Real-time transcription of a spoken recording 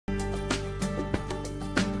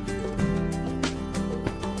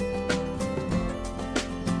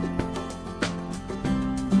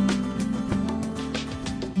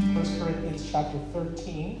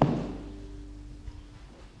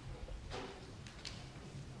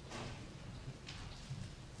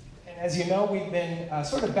As you know, we've been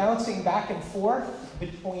sort of bouncing back and forth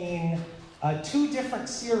between two different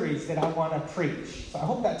series that I want to preach. So I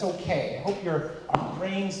hope that's okay. I hope our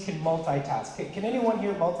brains can multitask. Can anyone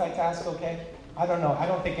here multitask okay? I don't know. I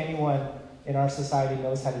don't think anyone in our society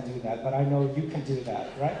knows how to do that, but I know you can do that,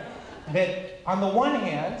 right? That on the one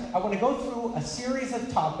hand, I want to go through a series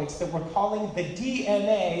of topics that we're calling the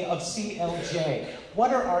DNA of CLJ.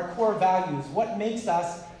 What are our core values? What makes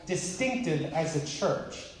us distinctive as a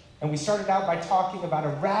church? And we started out by talking about a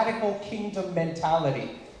radical kingdom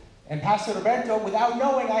mentality. And Pastor Roberto, without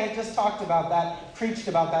knowing, I had just talked about that, preached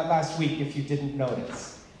about that last week, if you didn't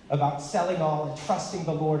notice, about selling all and trusting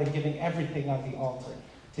the Lord and giving everything on the altar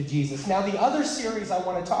to Jesus. Now, the other series I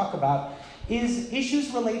want to talk about is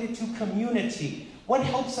issues related to community. What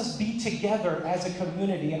helps us be together as a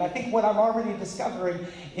community? And I think what I'm already discovering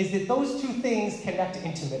is that those two things connect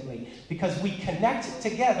intimately because we connect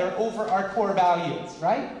together over our core values,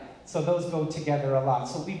 right? So those go together a lot.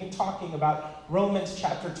 So we've been talking about Romans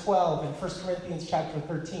chapter 12 and 1 Corinthians chapter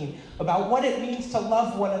 13, about what it means to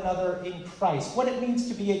love one another in Christ, what it means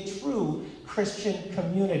to be a true Christian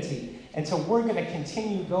community. And so we're going to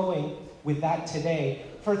continue going with that today.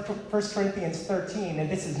 1 Corinthians 13, and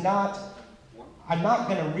this is not, I'm not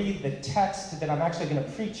going to read the text that I'm actually going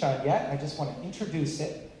to preach on yet. I just want to introduce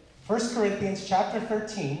it. 1 Corinthians chapter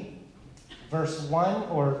 13, verse 1,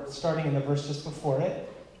 or starting in the verse just before it,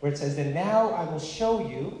 where it says, "And now I will show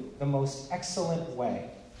you the most excellent way.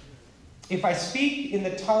 If I speak in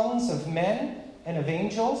the tongues of men and of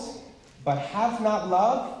angels, but have not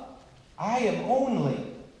love, I am only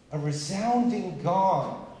a resounding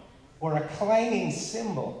gong or a clanging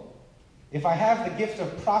cymbal. If I have the gift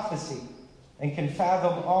of prophecy and can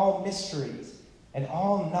fathom all mysteries and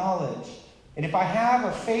all knowledge, and if I have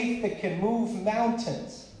a faith that can move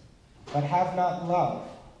mountains, but have not love,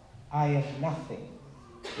 I am nothing.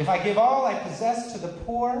 If I give all I possess to the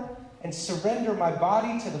poor and surrender my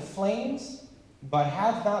body to the flames, but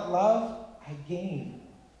have not love, I gain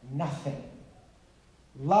nothing."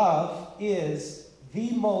 Love is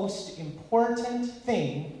the most important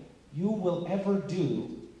thing you will ever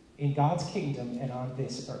do in God's kingdom and on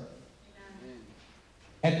this earth. Amen.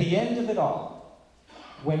 At the end of it all,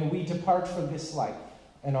 when we depart from this life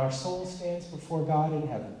and our soul stands before God in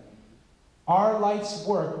heaven, our life's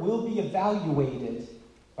work will be evaluated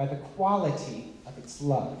by the quality of its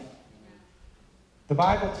love. The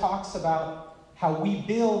Bible talks about how we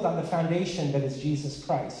build on the foundation that is Jesus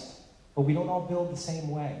Christ, but we don't all build the same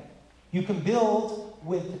way. You can build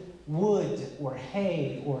with wood or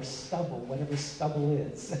hay or stubble, whatever stubble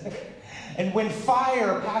is. And when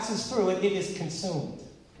fire passes through it, it is consumed.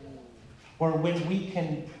 Or when we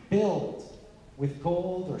can build with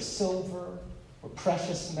gold or silver or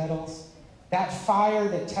precious metals, that fire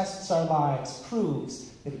that tests our lives proves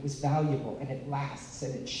that it was valuable and it lasts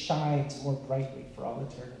and it shines more brightly for all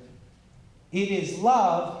eternity. It is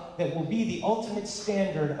love that will be the ultimate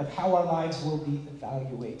standard of how our lives will be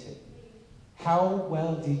evaluated. How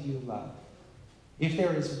well did you love? If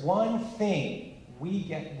there is one thing we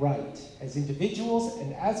get right as individuals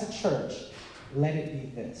and as a church, let it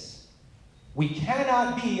be this. We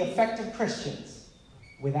cannot be effective Christians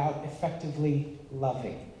without effectively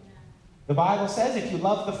loving. The Bible says if you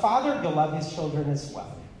love the Father, you'll love his children as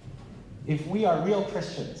well. If we are real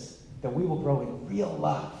Christians, then we will grow in real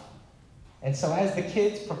love. And so as the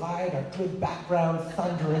kids provide our good background,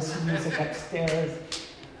 thunderous music upstairs,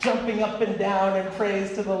 jumping up and down in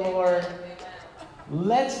praise to the Lord,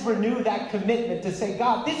 let's renew that commitment to say,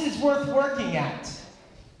 God, this is worth working at.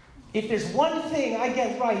 If there's one thing I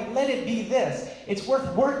get right, let it be this. It's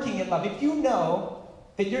worth working in love. If you know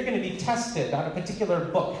that you're going to be tested on a particular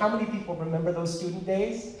book. How many people remember those student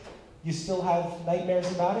days? You still have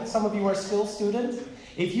nightmares about it? Some of you are still students.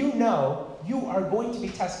 If you know you are going to be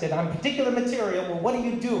tested on particular material, well, what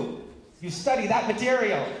do? You study that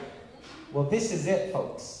material. Well, this is it,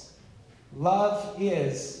 folks. Love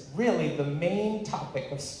is really the main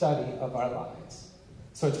topic of study of our lives.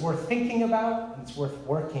 So it's worth thinking about, and it's worth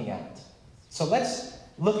working at. So let's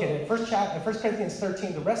look at it. 1 Corinthians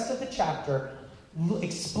 13, the rest of the chapter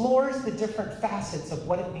explores the different facets of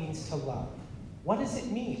what it means to love. What does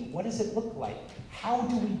it mean? What does it look like? How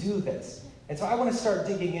do we do this? And so I want to start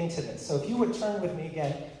digging into this. So if you would turn with me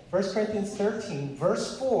again, 1 Corinthians 13,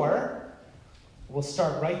 verse 4. We'll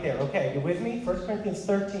start right there. Okay, you with me? 1 Corinthians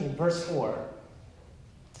 13, verse 4.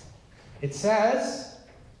 It says,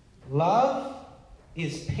 love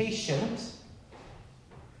is patient.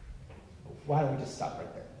 Why don't we just stop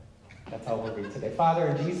right there? That's all we'll read today. Father,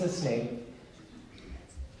 in Jesus' name,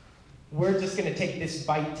 we're just going to take this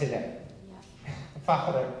bite today. Yeah.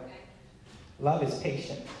 Father, love is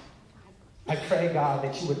patient. I pray, God,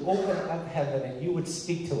 that you would open up heaven and you would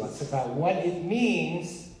speak to us about what it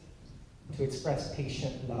means to express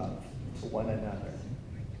patient love to one another.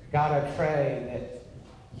 God, I pray that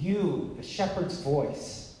you, the shepherd's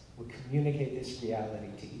voice, would communicate this reality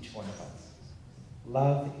to each one of us.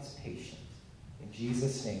 Love is patient. In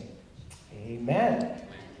Jesus' name, amen.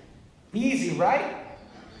 Easy, right?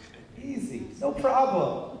 Easy. No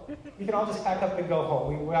problem. We can all just pack up and go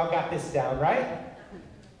home. We all got this down, right?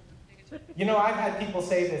 You know, I've had people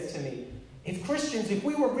say this to me. If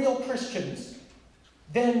we were real Christians,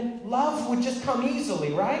 then love would just come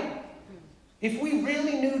easily, right? If we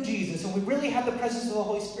really knew Jesus and we really had the presence of the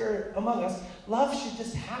Holy Spirit among us, love should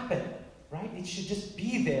just happen, right? It should just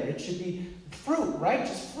be there. It should be fruit, right?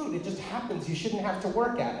 Just fruit. It just happens. You shouldn't have to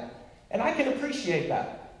work at it. And I can appreciate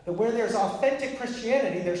that. That where there's authentic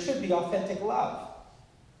Christianity, there should be authentic love.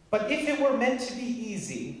 But if it were meant to be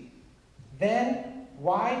easy, then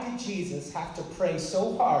why did Jesus have to pray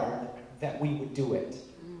so hard that we would do it?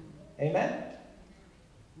 Amen?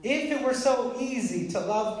 If it were so easy to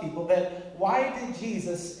love people, then why did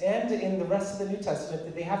Jesus, and in the rest of the New Testament,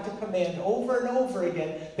 did they have to command over and over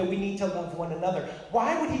again that we need to love one another?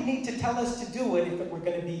 Why would he need to tell us to do it if it were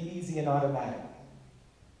going to be easy and automatic?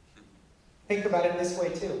 Think about it this way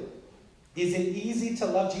too. Is it easy to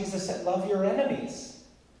love Jesus and love your enemies?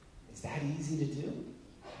 Is that easy to do?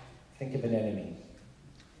 Think of an enemy.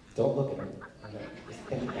 Don't look at them. Just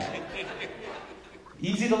think about it.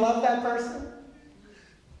 Easy to love that person?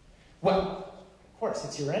 Well, of course,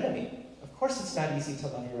 it's your enemy. Of course it's not easy to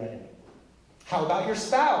love your enemy. How about your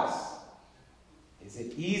spouse? Is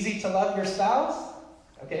it easy to love your spouse?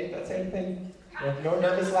 Okay, that's anything? No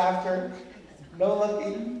nervous laughter? No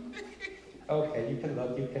looking? Okay, you can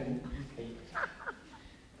look, you can.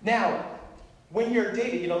 Now, when you're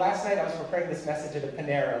dating, last night I was preparing this message at a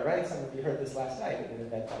Panera, right? Some of you heard this last night at an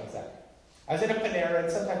event on Zach. I was at a Panera,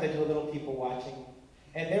 and sometimes I do a little people watching.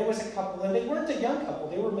 And there was a couple, and they weren't a young couple,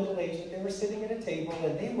 they were middle-aged, but they were sitting at a table,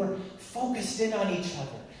 and they were focused in on each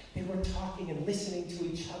other. They were talking and listening to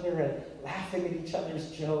each other and laughing at each other's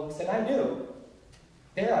jokes, and I knew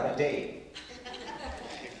they're on a date.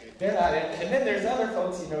 They're not in. And then there's other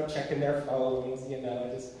folks, checking their phones,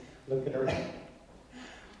 just looking around.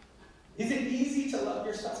 Is it easy to love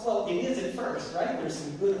your spouse? Well, it is at first, right? There's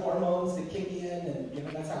some good hormones that kick in, and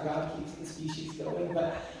that's how God keeps the species going.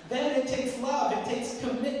 But then it takes love, it takes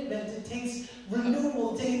commitment, it takes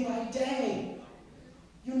renewal day by day.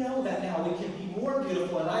 You know that now. It can be more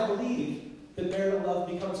beautiful, and I believe that marital love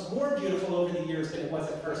becomes more beautiful over the years than it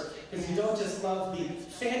was at first. Because you don't just love the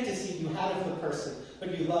fantasy you had of the person,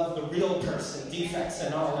 but you love the real person, defects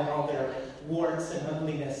and all their warts and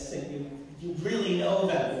ugliness, and you really know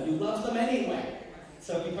them, and you love them anyway.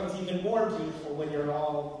 So it becomes even more beautiful when you're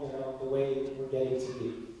all, the way we're getting to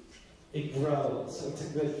be. It grows, so it's a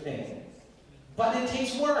good thing. But it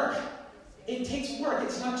takes work. It takes work.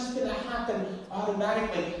 It's not just going to happen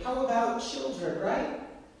automatically. How about children, right?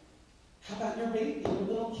 How about your baby, your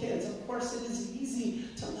little kids? Of course, it is easy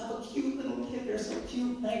to love a cute little kid. They're so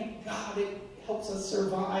cute. Thank God it helps us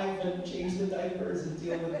survive and change the diapers and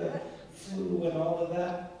deal with the flu and all of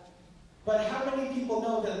that. But how many people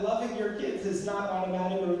know that loving your kids is not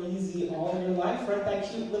automatic or easy all your life, right? That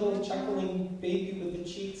cute little chuckling baby with the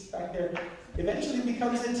cheeks back there eventually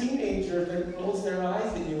becomes a teenager that rolls their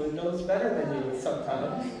eyes at you and knows better than you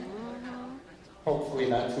sometimes. Hopefully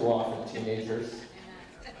not too often, teenagers.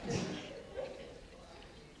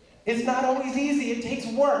 It's not always easy. It takes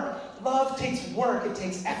work. Love takes work. It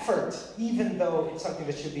takes effort, even though it's something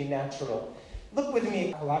that should be natural. Look with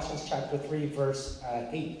me, Colossians chapter 3, verse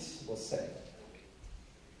 8, we'll say.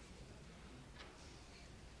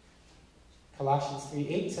 Colossians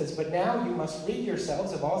 3:8 says, "But now you must rid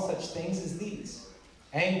yourselves of all such things as these: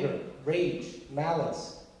 anger, rage,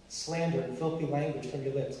 malice, slander, and filthy language from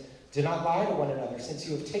your lips. Do not lie to one another, since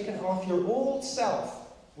you have taken off your old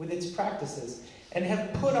self with its practices, and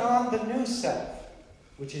have put on the new self,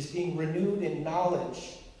 which is being renewed in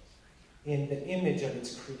knowledge in the image of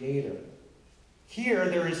its creator. Here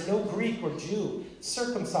there is no Greek or Jew,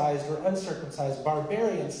 circumcised or uncircumcised,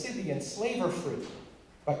 barbarian, Scythian, slave or free,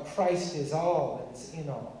 but Christ is all and is in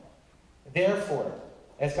all. Therefore,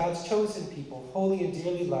 as God's chosen people, holy and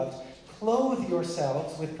dearly loved, clothe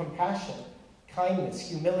yourselves with compassion, kindness,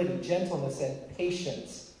 humility, gentleness, and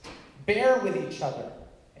patience. Bear with each other,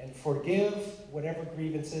 and forgive whatever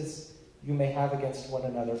grievances you may have against one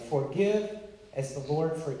another. Forgive as the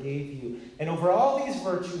Lord forgave you. And over all these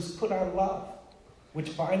virtues put on love,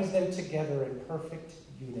 which binds them together in perfect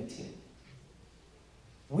unity."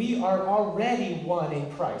 We are already one in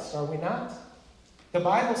Christ, are we not? The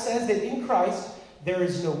Bible says that in Christ, There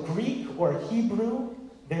is no Greek or Hebrew.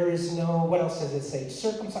 There is no, what else does it say?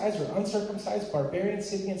 Circumcised or uncircumcised, barbarian,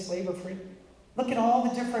 Scythian, slave or free. Look at all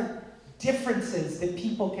the different differences that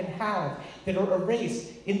people can have that are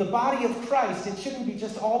erased. In the body of Christ, it shouldn't be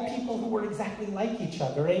just all people who are exactly like each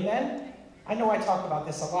other. Amen? I know I talk about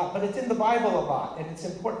this a lot, but it's in the Bible a lot, and it's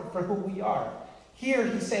important for who we are. Here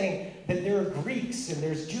he's saying that there are Greeks and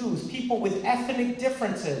there's Jews. People with ethnic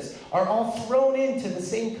differences are all thrown into the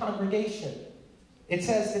same congregation. It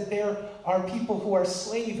says that there are people who are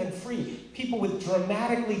slave and free. People with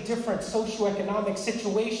dramatically different socioeconomic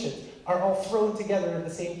situations are all thrown together in the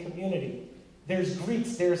same community. There's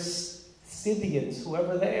Greeks, there's Scythians,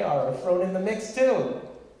 whoever they are thrown in the mix too.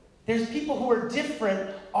 There's people who are different,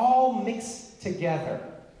 all mixed together.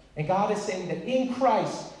 And God is saying that in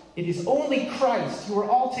Christ, it is only Christ. You are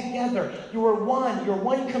all together. You are one. You're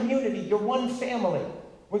one community. You're one family.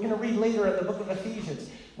 We're going to read later in the book of Ephesians.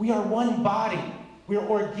 We are one body. We are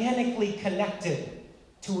organically connected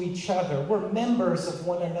to each other. We're members of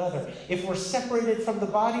one another. If we're separated from the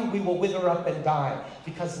body, we will wither up and die,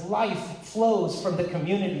 because life flows from the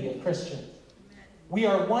community of Christians. We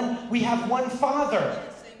are one. We have one Father,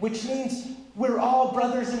 which means we're all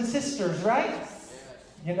brothers and sisters, right?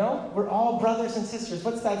 You know, we're all brothers and sisters.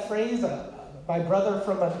 What's that phrase? My brother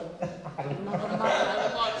from a...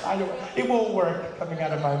 I don't, it won't work coming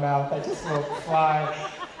out of my mouth. I just won't fly.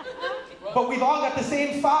 But we've all got the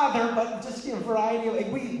same Father, but just a variety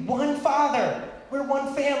of... one Father. We're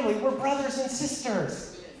one family. We're brothers and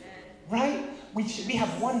sisters. Right? We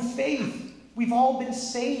have one faith. We've all been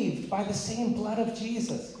saved by the same blood of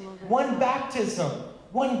Jesus. One baptism.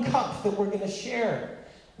 One cup that we're going to share.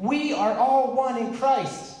 We are all one in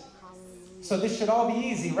Christ. So this should all be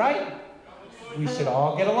easy, right? We should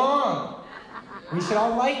all get along. We should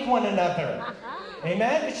all like one another.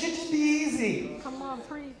 Amen? It should just be easy. Come on,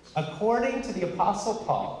 preach. According to the Apostle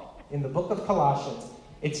Paul, in the book of Colossians,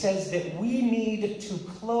 it says that we need to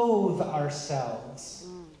clothe ourselves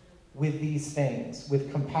with these things,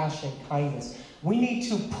 with compassion, kindness. We need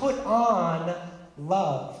to put on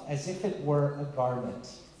love as if it were a garment.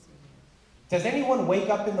 Does anyone wake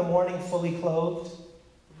up in the morning fully clothed?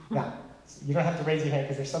 No. You don't have to raise your hand,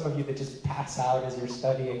 because there's some of you that just pass out as you're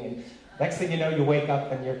studying, and next thing you know, you wake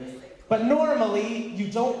up and you're... But normally,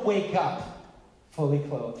 you don't wake up fully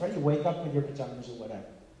clothed, right? You wake up with your pajamas or whatever.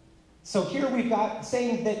 So here we've got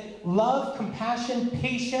saying that love, compassion,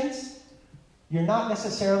 patience, you're not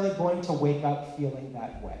necessarily going to wake up feeling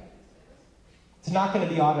that way. It's not going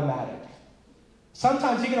to be automatic.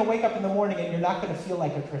 Sometimes you're going to wake up in the morning and you're not going to feel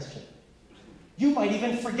like a Christian. You might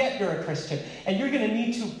even forget you're a Christian, and you're going to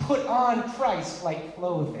need to put on Christ like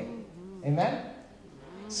clothing. Amen?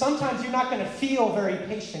 Sometimes you're not going to feel very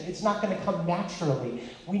patient. It's not going to come naturally.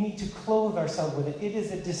 We need to clothe ourselves with it. It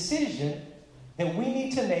is a decision that we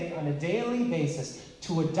need to make on a daily basis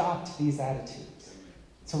to adopt these attitudes.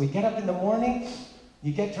 So we get up in the morning,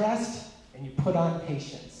 you get dressed, and you put on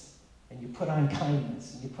patience, and you put on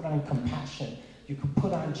kindness, and you put on compassion. You can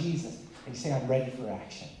put on Jesus, and you say, I'm ready for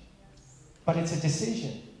action. But it's a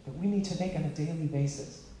decision that we need to make on a daily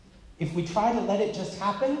basis. If we try to let it just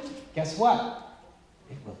happen, guess what?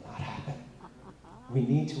 It will not happen. We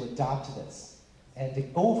need to adopt this. And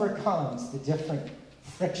it overcomes the different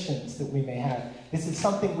frictions that we may have. This is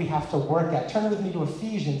something we have to work at. Turn with me to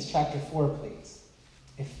Ephesians chapter 4, please.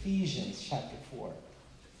 Ephesians chapter 4.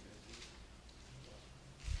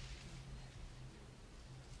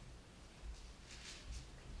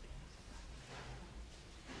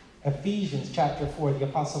 Ephesians chapter 4, the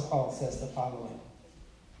Apostle Paul says the following.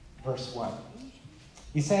 Verse 1.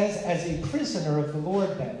 He says, as a prisoner of the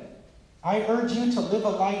Lord then, I urge you to live a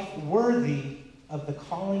life worthy of the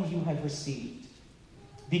calling you have received.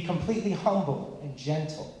 Be completely humble and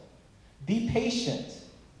gentle. Be patient,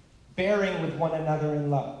 bearing with one another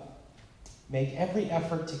in love. Make every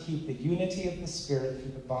effort to keep the unity of the Spirit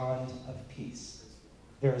through the bond of peace.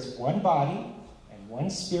 There is one body and one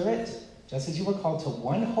Spirit, just as you were called to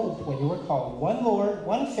one hope when you were called, one Lord,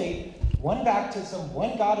 one faith, one baptism,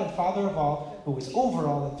 one God and Father of all, who is over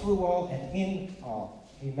all and through all and in all.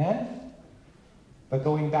 Amen? But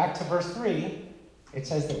going back to verse 3, it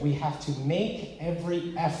says that we have to make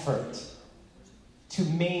every effort to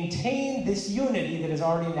maintain this unity that is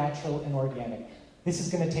already natural and organic. This is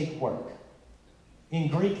going to take work. In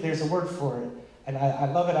Greek, there's a word for it, and I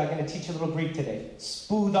love it. I'm going to teach you a little Greek today.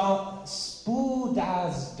 Spudazdo.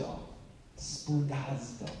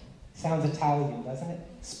 Spudazdo. Sounds Italian, doesn't it?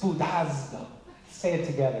 Spudazdo. Say it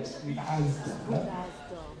together. Spudazdo. No?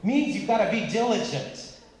 Means you've got to be diligent.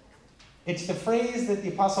 It's the phrase that the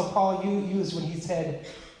Apostle Paul used when he said,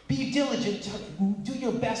 Be diligent, do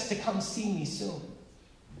your best to come see me soon.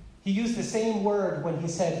 He used the same word when he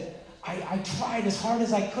said, I tried as hard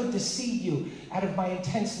as I could to see you out of my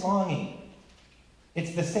intense longing.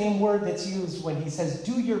 It's the same word that's used when he says,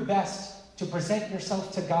 do your best to present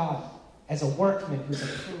yourself to God as a workman who's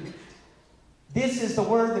approved. This is the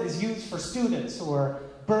word that is used for students who are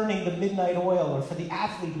burning the midnight oil, or for the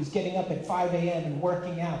athlete who's getting up at 5 a.m. and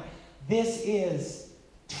working out. This is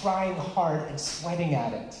trying hard and sweating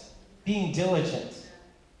at it, being diligent.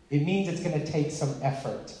 It means it's going to take some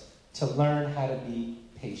effort to learn how to be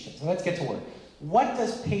patient. So let's get to work. What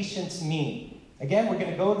does patience mean? Again, we're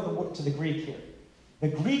going to go to the Greek here. The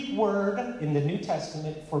Greek word in the New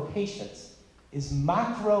Testament for patience is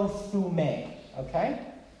makrothumē. Okay?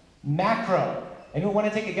 Macro. Anyone want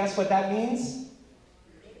to take a guess what that means?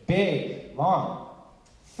 Big, long.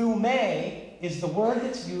 Thumē is the word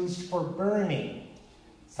that's used for burning.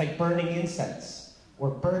 It's like burning incense or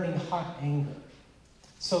burning hot anger.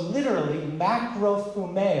 So literally,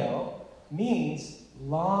 makrothumēo means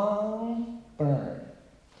long burn,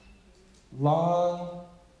 long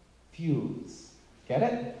fuse. Get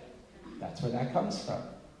it? That's where that comes from.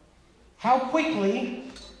 How quickly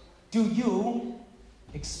do you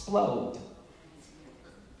explode?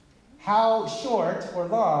 How short or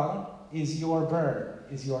long is your burn,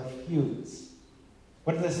 is your fuse?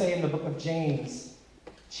 What does it say in the book of James,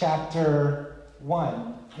 chapter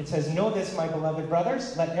 1? It says, know this, my beloved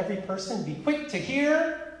brothers, let every person be quick to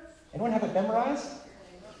hear. Anyone have it memorized?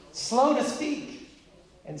 Slow to speak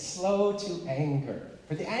and slow to anger.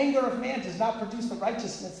 For the anger of man does not produce the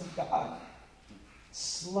righteousness of God.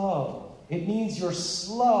 Slow. It means you're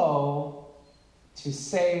slow to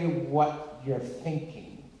say what you're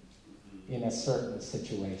thinking in a certain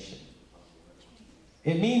situation.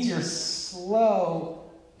 It means you're slow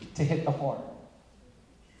to hit the horn.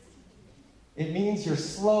 It means you're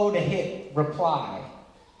slow to hit reply,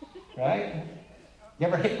 right? You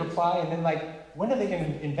ever hit reply and then when are they going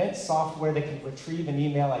to invent software that can retrieve an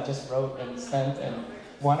email I just wrote and sent and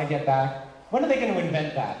want to get back? When are they going to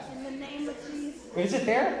invent that? In the name of Jesus. Is it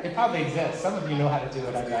there? It probably exists. Some of you know how to do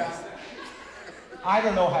it, I guess. I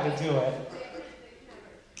don't know how to do it.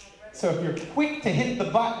 So if you're quick to hit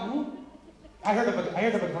the button, I heard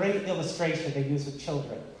of a great illustration they use with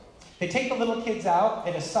children. They take the little kids out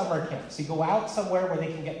at a summer camp. So you go out somewhere where they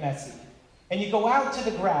can get messy. And you go out to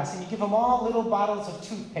the grass and you give them all little bottles of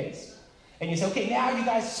toothpaste. And you say, okay, now you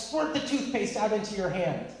guys squirt the toothpaste out into your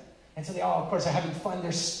hand. And so they all, of course, are having fun.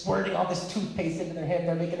 They're squirting all this toothpaste into their hand.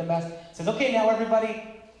 They're making a mess. It says, okay, now everybody,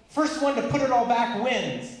 first one to put it all back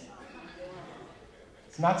wins.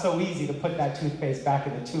 It's not so easy to put that toothpaste back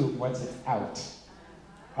in the tube once it's out.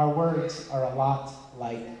 Our words are a lot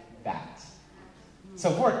like that. So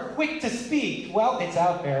if we're quick to speak, well, it's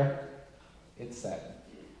out there. It's said.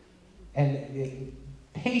 And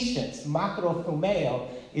patience, makrothumēo,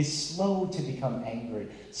 is slow to become angry,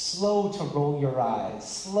 slow to roll your eyes,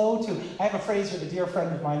 slow to... I have a phrase with a dear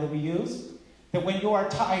friend of mine that we use, that when you are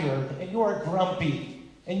tired and you are grumpy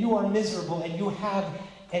and you are miserable and you have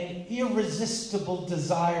an irresistible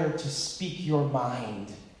desire to speak your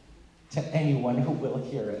mind to anyone who will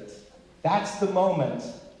hear it, that's the moment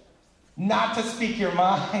not to speak your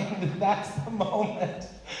mind. That's the moment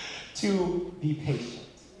to be patient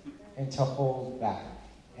and to hold back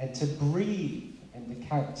and to breathe and to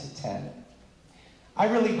count to 10. I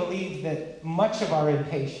really believe that much of our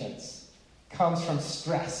impatience comes from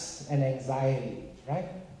stress and anxiety, right?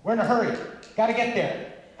 We're in a hurry. Got to get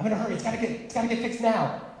there. I'm in a hurry. It's got to get fixed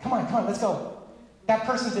now. Come on, let's go. That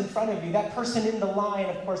person's in front of you. That person in the line,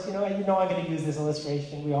 of course, I'm going to use this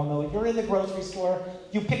illustration. We all know it. You're in the grocery store.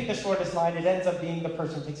 You pick the shortest line. It ends up being the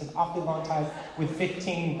person who takes an awfully long time with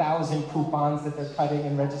 15,000 coupons that they're cutting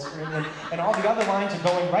and registering. And all the other lines are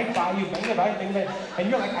going right by you. And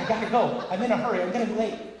you're like, I got to go. I'm in a hurry. I'm going to be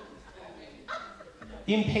late.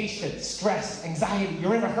 Impatience, stress, anxiety.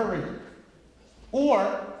 You're in a hurry.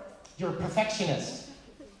 Or you're a perfectionist.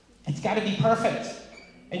 It's got to be perfect.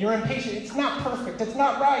 And you're impatient. It's not perfect. It's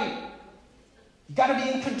not right. You got to be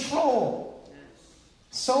in control.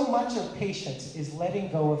 So much of patience is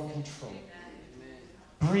letting go of control.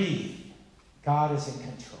 Breathe. God is in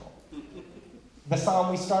control. The psalm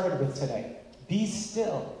we started with today. Be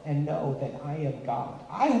still and know that I am God.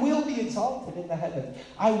 I will be exalted in the heavens.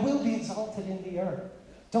 I will be exalted in the earth.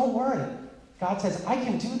 Don't worry. God says, I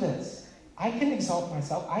can do this. I can exalt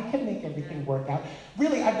myself. I can make everything work out.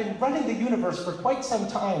 Really, I've been running the universe for quite some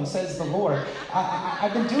time, says the Lord.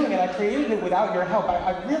 I've been doing it. I created it without your help.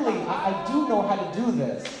 I do know how to do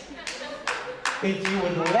this. If you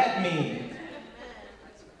would let me.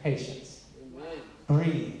 Patience.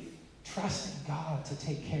 Breathe. trusting God to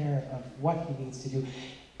take care of what he needs to do.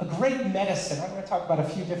 A great medicine. I'm going to talk about a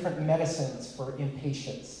few different medicines for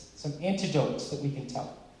impatience. Some antidotes that we can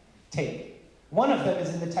take. One of them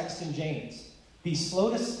is in the text in James. Be slow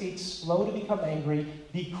to speak, slow to become angry,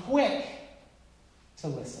 be quick to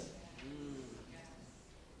listen.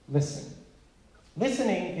 Listen.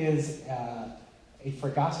 Listening is a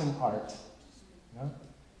forgotten art. You know?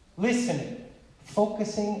 Listening,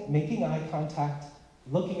 focusing, making eye contact,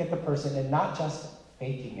 looking at the person, and not just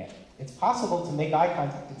faking it. It's possible to make eye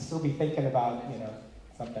contact and still be thinking about,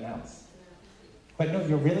 something else. But no,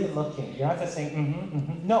 you're really looking. You're not just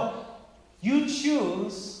saying, No. You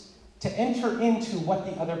choose to enter into what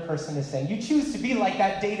the other person is saying. You choose to be like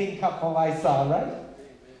that dating couple I saw, right?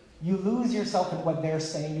 You lose yourself in what they're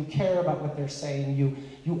saying. You care about what they're saying.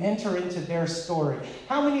 You enter into their story.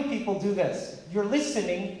 How many people do this? You're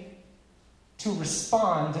listening to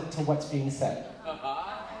respond to what's being said.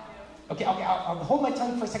 Okay, I'll hold my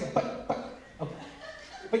tongue for a second,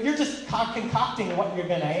 but you're just concocting what you're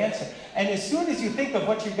going to answer. And as soon as you think of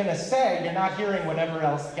what you're going to say, you're not hearing whatever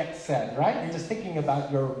else gets said, right? You're just thinking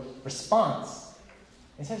about your response.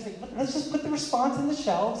 Instead of saying, let's just put the response in the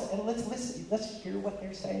shelves and let's listen. Let's hear what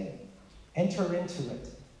they're saying. Enter into it.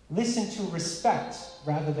 Listen to respect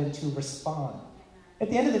rather than to respond. At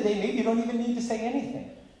the end of the day, maybe you don't even need to say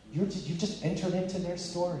anything. You just entered into their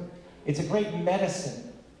story. It's a great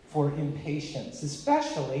medicine for impatience,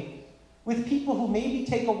 especially with people who maybe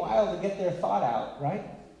take a while to get their thought out, right?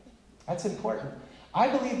 That's important. I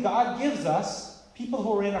believe God gives us people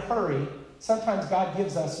who are in a hurry. Sometimes God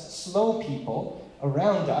gives us slow people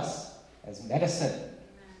around us as medicine.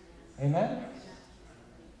 Amen?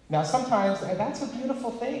 Now, sometimes, and that's a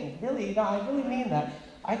beautiful thing. Really, I really mean that.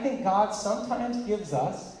 I think God sometimes gives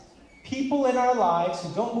us people in our lives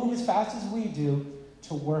who don't move as fast as we do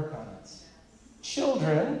to work on us.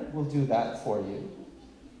 Children will do that for you.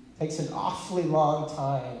 It takes an awfully long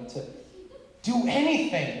time to do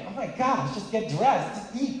anything. Oh my gosh, just get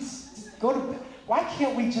dressed, just eat, just go to bed. Why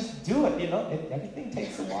can't we just do it? Everything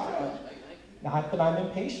takes a while. Not that I'm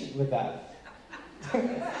impatient with that.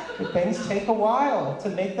 But things take a while to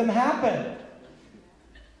make them happen.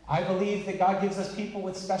 I believe that God gives us people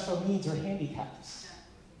with special needs or handicaps.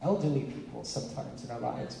 Elderly people sometimes in our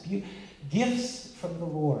lives. Gifts from the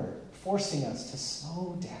Lord, forcing us to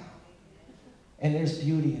slow down. And there's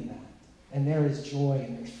beauty in that. And there is joy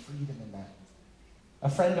and there's freedom in that. A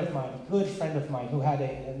friend of mine, a good friend of mine who had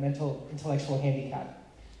a mental, intellectual handicap,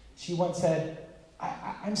 she once said,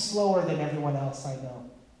 I'm slower than everyone else I know.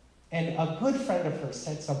 And a good friend of hers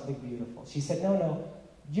said something beautiful. She said, no,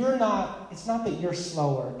 you're not, it's not that you're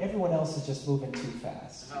slower. Everyone else is just moving too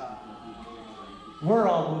fast. We're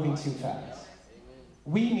all moving too fast.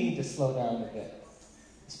 We need to slow down a bit,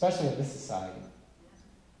 especially in this society.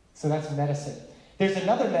 So that's medicine. There's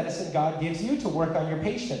another medicine God gives you to work on your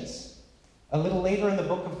patience. A little later in the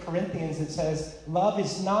book of Corinthians, it says, love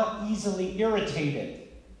is not easily irritated.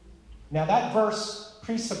 Now that verse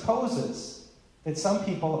presupposes that some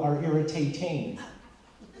people are irritating.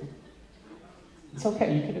 It's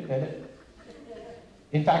okay, you can admit it.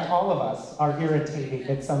 In fact, all of us are irritating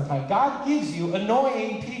at some time. God gives you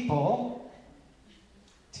annoying people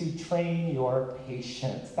to train your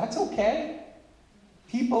patience. That's okay.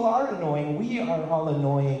 People are annoying. We are all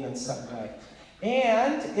annoying in some way.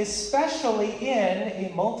 And especially in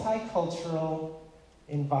a multicultural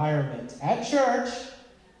environment. At church,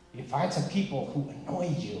 you find some people who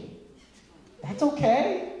annoy you. That's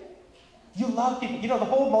okay. You love people. The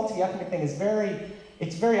whole multi-ethnic thing is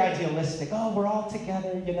very idealistic. Oh, we're all together,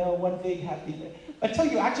 one big happy day. Until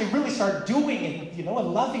you actually really start doing it, and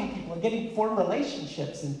loving people and form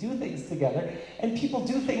relationships and do things together. And people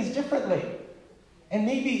do things differently. And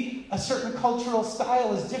maybe a certain cultural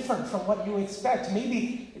style is different from what you expect.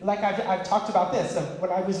 Maybe, like I've talked about this,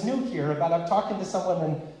 when I was new here, I'm talking to someone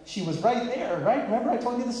and she was right there, right? Remember I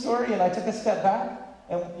told you the story and I took a step back?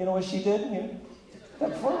 And you know what she did?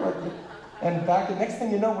 Step forward. And back, the next thing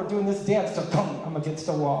you know, we're doing this dance. So, I'm against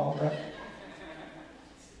a wall, right?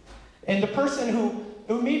 And the person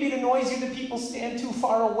who maybe it annoys you that people stand too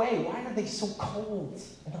far away. Why are they so cold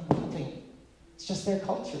and unloving? It's just their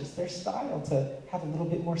culture, it's their style to have a little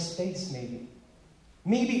bit more space, maybe.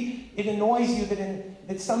 Maybe it annoys you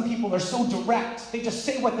that some people are so direct. They just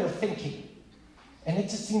say what they're thinking. And it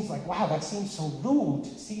just seems like, wow, that seems so rude.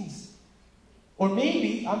 It seems... Or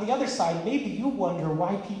maybe, on the other side, maybe you wonder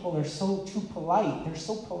why people are so too polite. They're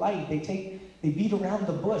so polite. They beat around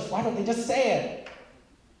the bush. Why don't they just say it?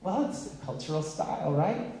 Well, it's a cultural style,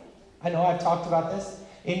 right? I know I've talked about this.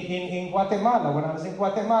 In Guatemala, when I was in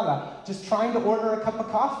Guatemala, just trying to order a cup of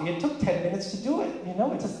coffee. It took 10 minutes to do it,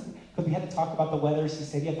 because because we had to talk about the weather. Si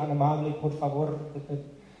sería tan amable, por favor.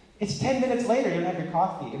 It's 10 minutes later, you don't have your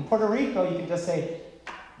coffee. In Puerto Rico, you can just say,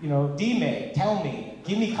 dime, tell me,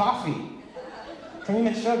 give me coffee. Cream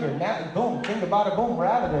and sugar. Now, boom, think about it, boom, we're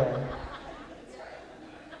out of there.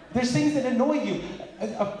 There's things that annoy you.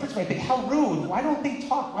 A person might think, how rude. Why don't they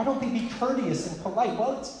talk? Why don't they be courteous and polite?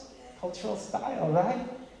 Well, it's cultural style, right?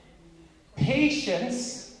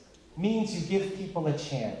 Patience means you give people a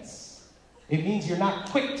chance. It means you're not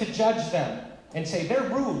quick to judge them and say, they're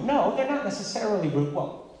rude. No, they're not necessarily rude.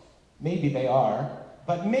 Well, maybe they are,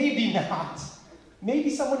 but maybe not. Maybe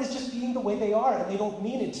someone is just being the way they are and they don't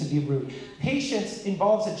mean it to be rude. Patience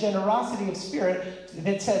involves a generosity of spirit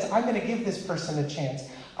that says, I'm going to give this person a chance.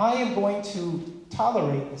 I am going to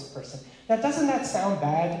tolerate this person. Now, doesn't that sound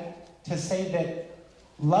bad to say that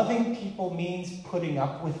loving people means putting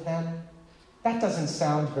up with them? That doesn't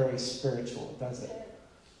sound very spiritual, does it?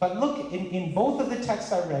 But look, in both of the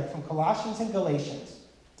texts I read, from Colossians and Galatians,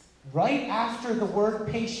 right after the word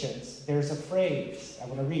patience, there's a phrase I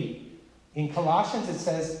want to read. In Colossians, it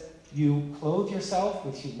says, you clothe yourself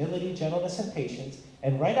with humility, gentleness, and patience.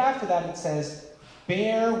 And right after that, it says,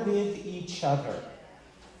 bear with each other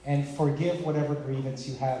and forgive whatever grievance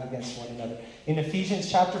you have against one another. In Ephesians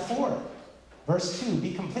chapter 4, verse 2,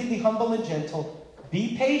 be completely humble and gentle,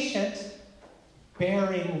 be patient,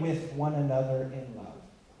 bearing with one another in love.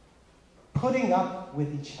 Putting up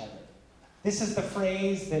with each other. This is the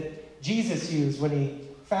phrase that Jesus used when he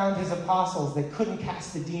found his apostles that couldn't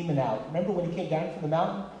cast the demon out. Remember when he came down from the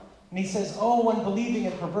mountain? And he says, oh, unbelieving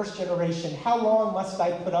and perverse generation, how long must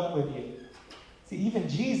I put up with you? See, even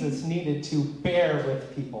Jesus needed to bear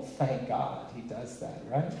with people. Thank God he does that,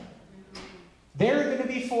 right? There are going to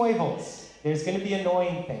be foibles. There's going to be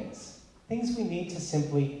annoying things. Things we need to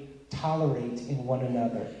simply tolerate in one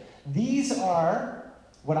another. These are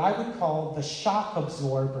what I would call the shock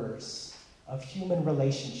absorbers of human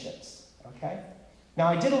relationships, okay? Now,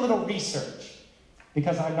 I did a little research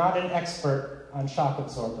because I'm not an expert on shock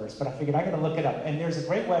absorbers, but I figured I'm going to look it up. And there's a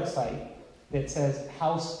great website that says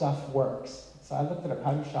how stuff works. So I looked it up,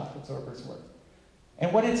 how do shock absorbers work?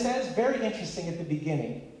 And what it says, very interesting at the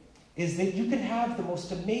beginning, is that you can have the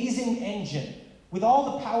most amazing engine with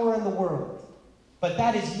all the power in the world, but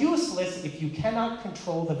that is useless if you cannot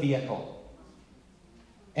control the vehicle.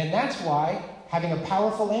 And that's why having a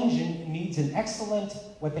powerful engine needs an excellent,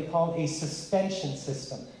 what they call a suspension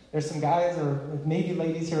system. There's some guys or maybe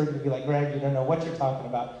ladies here who are going to be like, Greg, you don't know what you're talking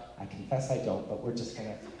about. I confess I don't, but we're just going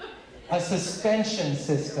to. A suspension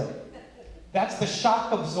system. That's the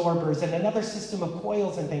shock absorbers and another system of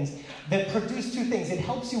coils and things that produce two things. It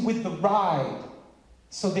helps you with the ride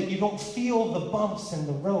so that you don't feel the bumps in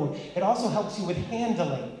the road. It also helps you with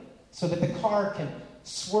handling so that the car can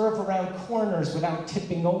swerve around corners without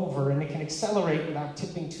tipping over, and it can accelerate without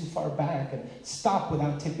tipping too far back and stop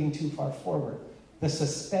without tipping too far forward. The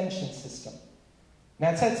suspension system. Now,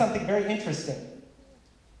 it said something very interesting.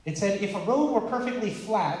 It said if a road were perfectly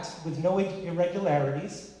flat with no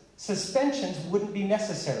irregularities, suspensions wouldn't be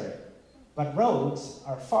necessary. But roads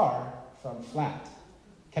are far from flat.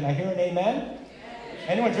 Can I hear an amen?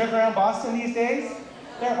 Anyone driven around Boston these days?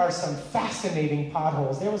 There are some fascinating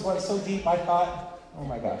potholes. There was one so deep I thought, oh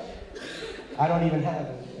my gosh, I don't even have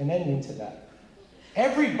an ending to that.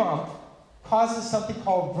 Every bump causes something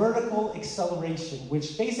called vertical acceleration,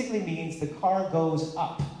 which basically means the car goes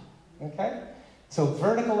up, okay? So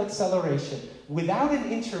vertical acceleration. Without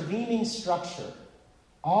an intervening structure,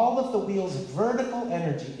 all of the wheel's vertical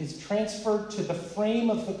energy is transferred to the frame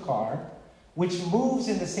of the car, which moves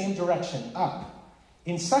in the same direction, up.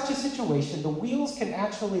 In such a situation, the wheels can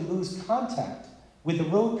actually lose contact with the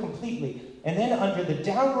road completely, and then under the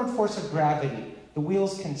downward force of gravity, the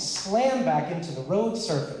wheels can slam back into the road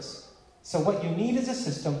surface. So what you need is a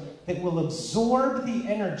system that will absorb the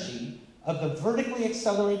energy of the vertically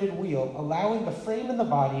accelerated wheel, allowing the frame and the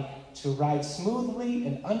body to ride smoothly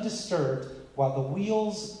and undisturbed while the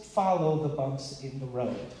wheels follow the bumps in the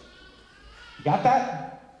road. You got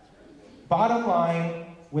that? Bottom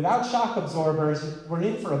line, without shock absorbers, we're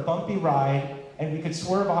in for a bumpy ride, and we could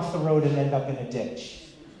swerve off the road and end up in a ditch.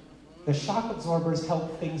 The shock absorbers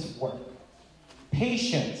help things work.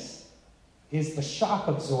 Patience is the shock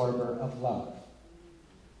absorber of love.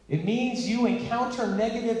 It means you encounter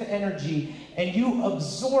negative energy and you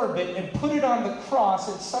absorb it and put it on the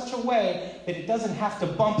cross in such a way that it doesn't have to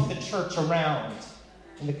bump the church around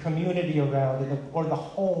and the community around or the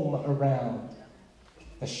home around.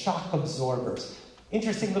 The shock absorbers.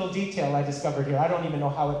 Interesting little detail I discovered here. I don't even know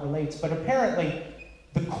how it relates, but apparently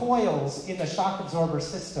the coils in the shock absorber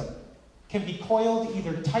system can be coiled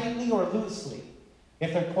either tightly or loosely.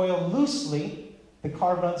 If they're coiled loosely, the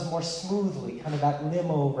car runs more smoothly, kind of that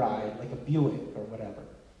limo ride, like a Buick or whatever.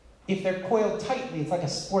 If they're coiled tightly, it's like a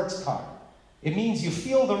sports car. It means you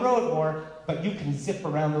feel the road more, but you can zip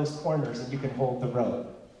around those corners and you can hold the road.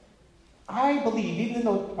 I believe, even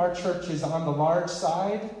though our church is on the large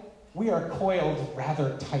side, we are coiled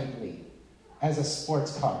rather tightly as a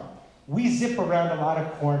sports car. We zip around a lot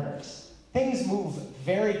of corners. Things move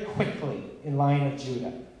very quickly in Lion of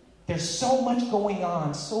Judah. There's so much going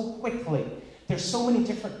on so quickly. There's so many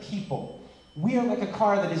different people. We are like a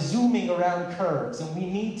car that is zooming around curves, and we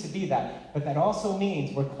need to be that. But that also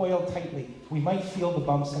means we're coiled tightly. We might feel the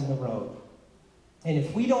bumps in the road. And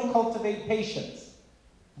if we don't cultivate patience,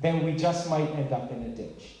 then we just might end up in a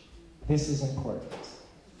ditch. This is important.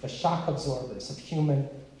 The shock absorbers of human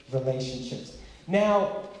relationships.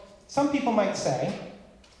 Now, some people might say,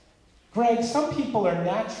 Greg, some people are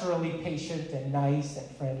naturally patient and nice and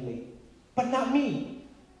friendly, but not me.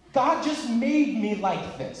 God just made me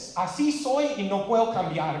like this. Así soy y no puedo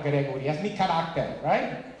cambiar, Gregory. Es mi carácter,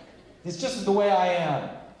 right? It's just the way I am.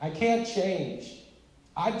 I can't change.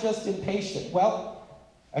 I'm just impatient. Well,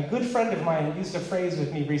 a good friend of mine used a phrase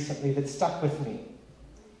with me recently that stuck with me.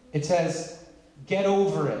 It says, get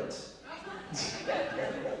over it.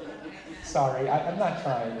 Sorry, I'm not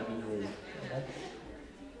trying to be rude. Okay?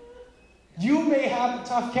 You may have a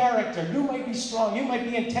tough character. You might be strong. You might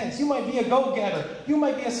be intense. You might be a go-getter. You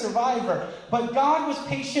might be a survivor. But God was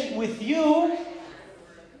patient with you.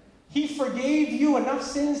 He forgave you enough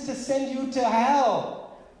sins to send you to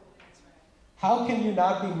hell. How can you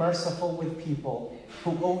not be merciful with people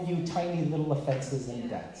who owe you tiny little offenses and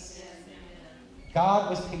debts? God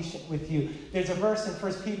was patient with you. There's a verse in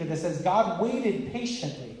 1 Peter that says, God waited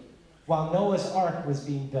patiently while Noah's ark was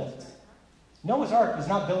being built. Noah's ark was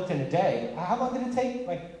not built in a day. How long did it take?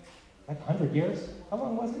 Like 100 years? How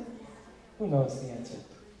long was it? Who knows the answer?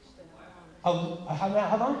 How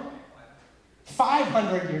long?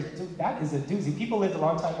 500 years. Dude, that is a doozy. People lived a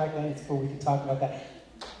long time back then. It's cool. We can talk about that.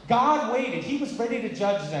 God waited. He was ready to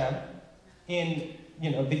judge them in,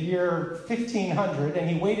 the year 1500, and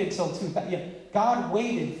he waited till 2000. God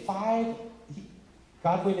waited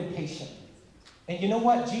God waited patiently. And you know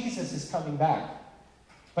what? Jesus is coming back.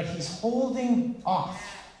 But he's holding off.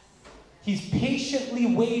 He's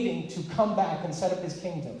patiently waiting to come back and set up his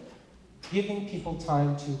kingdom, giving people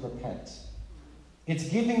time to repent. It's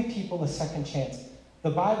giving people a second chance.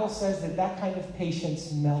 The Bible says that kind of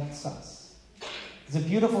patience melts us. There's a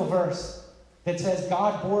beautiful verse that says,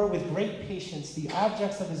 God bore with great patience the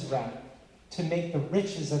objects of his wrath to make the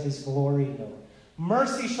riches of his glory known.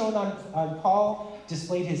 Mercy shown on Paul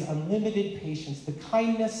displayed his unlimited patience. The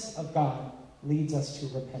kindness of God leads us to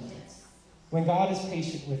repentance. When God is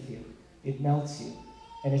patient with you, it melts you,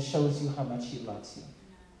 and it shows you how much he loves you.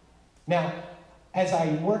 Now, as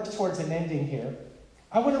I work towards an ending here,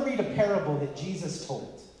 I want to read a parable that Jesus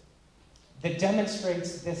told that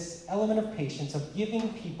demonstrates this element of patience, of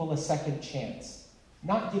giving people a second chance,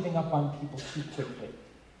 not giving up on people too quickly.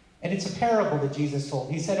 And it's a parable that Jesus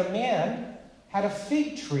told. He said, a man had a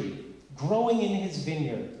fig tree growing in his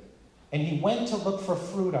vineyard, and he went to look for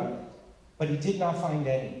fruit on it, but he did not find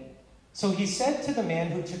any. So he said to the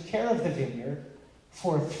man who took care of the vineyard,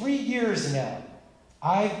 for 3 years now,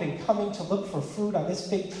 I've been coming to look for fruit on this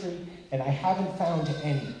fig tree, and I haven't found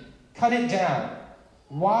any. Cut it down.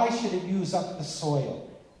 Why should it use up the soil?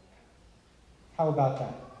 How about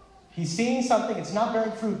that? He's seeing something, it's not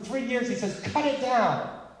bearing fruit. 3 years, he says, cut it down.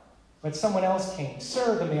 But someone else came.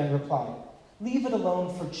 Sir, the man replied, leave it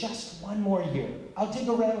alone for just 1 more year. I'll dig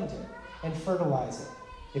around it and fertilize it.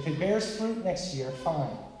 If it bears fruit next year,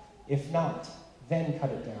 fine. If not, then cut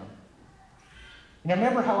it down. And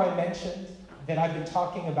remember how I mentioned that I've been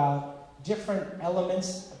talking about different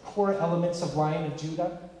elements, core elements of Lion of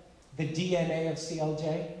Judah, the DNA of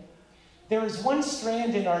CLJ? There is one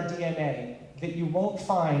strand in our DNA that you won't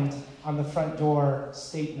find on the front door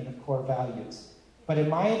statement of core values. But in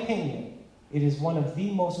my opinion, it is one of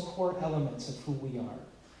the most core elements of who we are.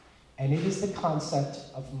 And it is the concept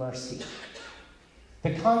of mercy.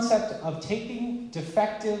 The concept of taking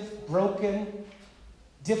defective, broken,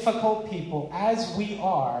 difficult people as we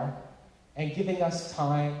are and giving us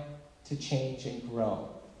time to change and grow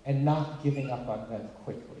and not giving up on them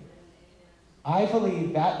quickly. I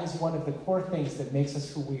believe that is one of the core things that makes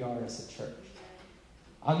us who we are as a church.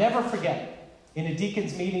 I'll never forget, in a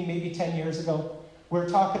deacon's meeting maybe 10 years ago, we were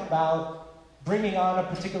talking about bringing on a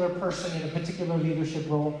particular person in a particular leadership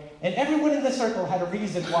role, and everyone in the circle had a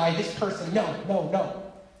reason why this person, no.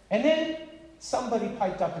 And then somebody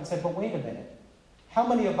piped up and said, but wait a minute, how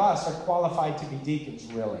many of us are qualified to be deacons,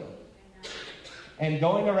 really? And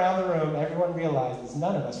going around the room, everyone realizes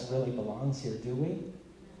none of us really belongs here, do we?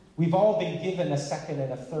 We've all been given a second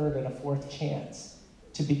and a third and a fourth chance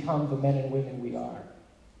to become the men and women we are.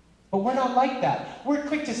 But we're not like that. We're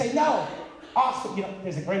quick to say, no, off.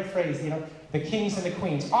 There's a great phrase, the kings and the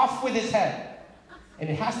queens, off with his head. And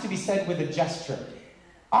it has to be said with a gesture.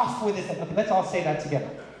 Off with his head. Okay, let's all say that together.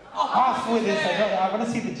 Off with his head. No, I want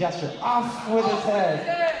to see the gesture. Off with his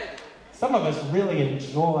head. Some of us really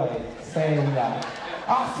enjoy saying that.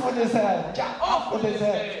 Off with his head. Off with his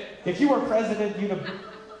head. If you were president, you'd have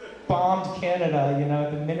bombed Canada,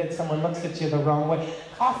 the minute someone looks at you the wrong way.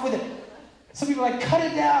 Off with it. Some people are like, cut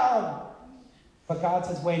it down. But God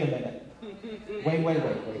says, wait a minute. Wait.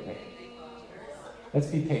 Let's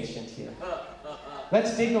be patient here.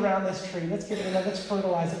 Let's dig around this tree. Let's give it another, let's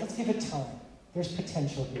fertilize it. Let's give it time. There's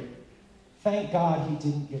potential here. Thank God he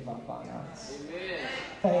didn't give up on us.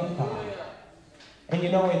 Thank God. And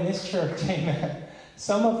in this church, amen,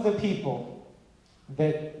 some of the people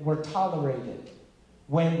that were tolerated,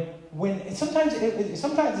 when sometimes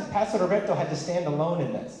Pastor Roberto had to stand alone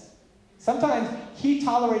in this. Sometimes he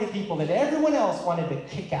tolerated people that everyone else wanted to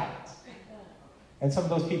kick out. And some of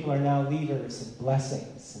those people are now leaders and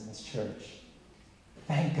blessings in this church.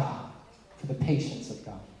 Thank God for the patience of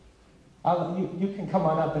God. You can come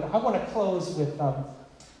on up, and I want to close with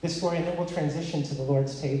this story, and then we'll transition to the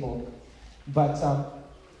Lord's table. But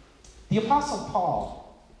the Apostle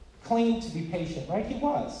Paul claimed to be patient, right? He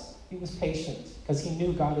was. He was patient because he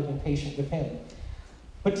knew God had been patient with him.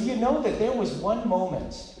 But do you know that there was one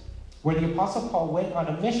moment where the Apostle Paul went on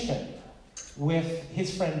a mission with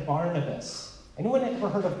his friend Barnabas? Anyone ever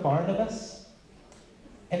heard of Barnabas?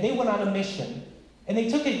 And they went on a mission, and they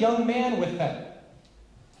took a young man with them.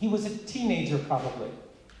 He was a teenager, probably.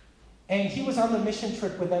 And he was on the mission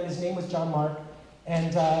trip with them. His name was John Mark.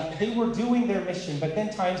 And they were doing their mission, but then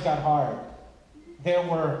times got hard. There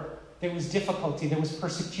was difficulty, there was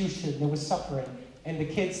persecution, there was suffering. And the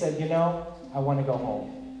kid said, I want to go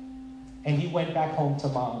home. And he went back home to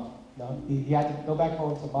mom. No, he had to go back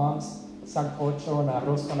home to mom's sancocho and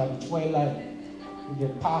arroz con habichuela,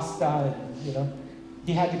 and pasta, and,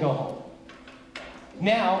 he had to go home.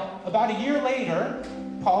 Now, about a year later,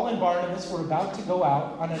 Paul and Barnabas were about to go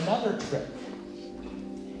out on another trip.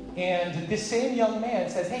 And this same young man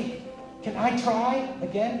says, hey, can I try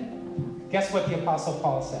again? Guess what the Apostle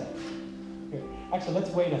Paul said? Here. Actually,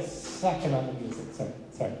 let's wait a second on the music.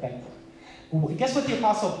 Sorry, thank you. Guess what the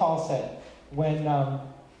Apostle Paul said when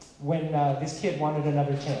this kid wanted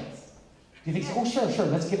another chance? Do you think, oh, sure,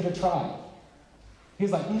 let's give it a try.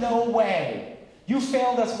 He's like, no way. You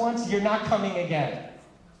failed us once, you're not coming again.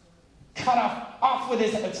 Cut off with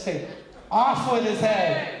his head. Let's say, off with his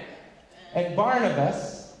head. And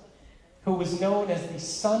Barnabas, who was known as the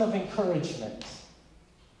son of encouragement,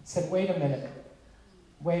 said, wait a minute.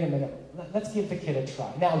 Let's give the kid a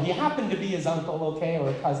try. Now, he happened to be his uncle, okay, or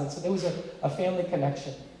a cousin, so there was a family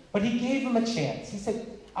connection. But he gave him a chance. He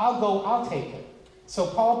said, I'll take it. So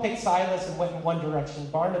Paul picked Silas and went in one direction.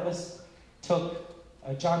 Barnabas took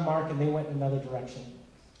John Mark, and they went in another direction.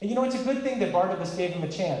 And it's a good thing that Barnabas gave him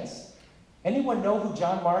a chance. Anyone know who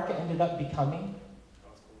John Mark ended up becoming?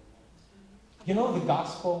 The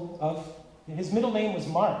gospel of, his middle name was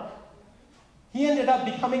Mark. He ended up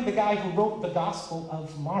becoming the guy who wrote the Gospel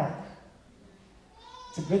of Mark.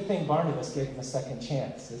 It's a good thing Barnabas gave him a second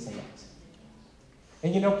chance, isn't it?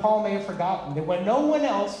 And Paul may have forgotten that when no one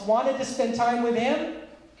else wanted to spend time with him,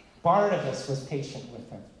 Barnabas was patient with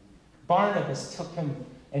him. Barnabas took him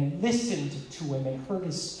and listened to him and heard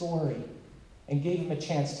his story and gave him a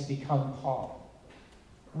chance to become Paul.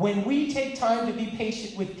 When we take time to be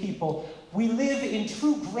patient with people, we live in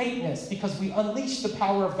true greatness because we unleash the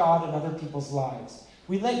power of God in other people's lives.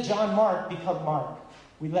 We let John Mark become Mark.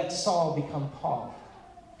 We let Saul become Paul.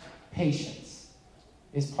 Patience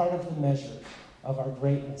is part of the measure of our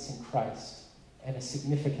greatness in Christ and a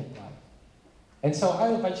significant life. And so I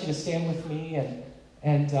invite you to stand with me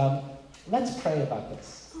and let's pray about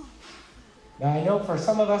this. Now I know for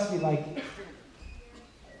some of us,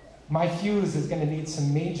 my fuse is going to need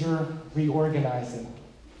some major reorganizing.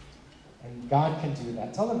 And God can do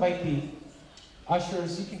that. So I'll invite the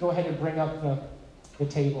ushers. You can go ahead and bring up the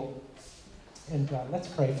table. And let's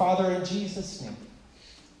pray. Father, in Jesus' name,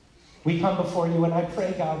 we come before you, and I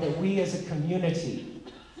pray, God, that we as a community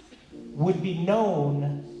would be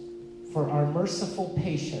known for our merciful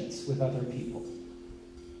patience with other people.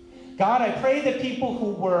 God, I pray that people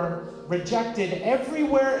who were rejected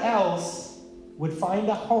everywhere else would find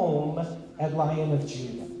a home at Lion of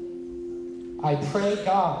Judah. I pray,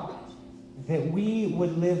 God, that we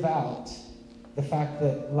would live out the fact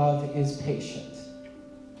that love is patient.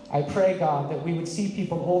 I pray, God, that we would see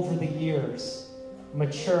people over the years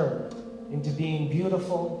mature into being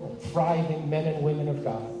beautiful and thriving men and women of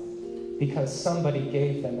God because somebody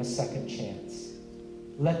gave them a second chance.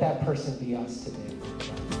 Let that person be us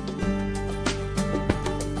today.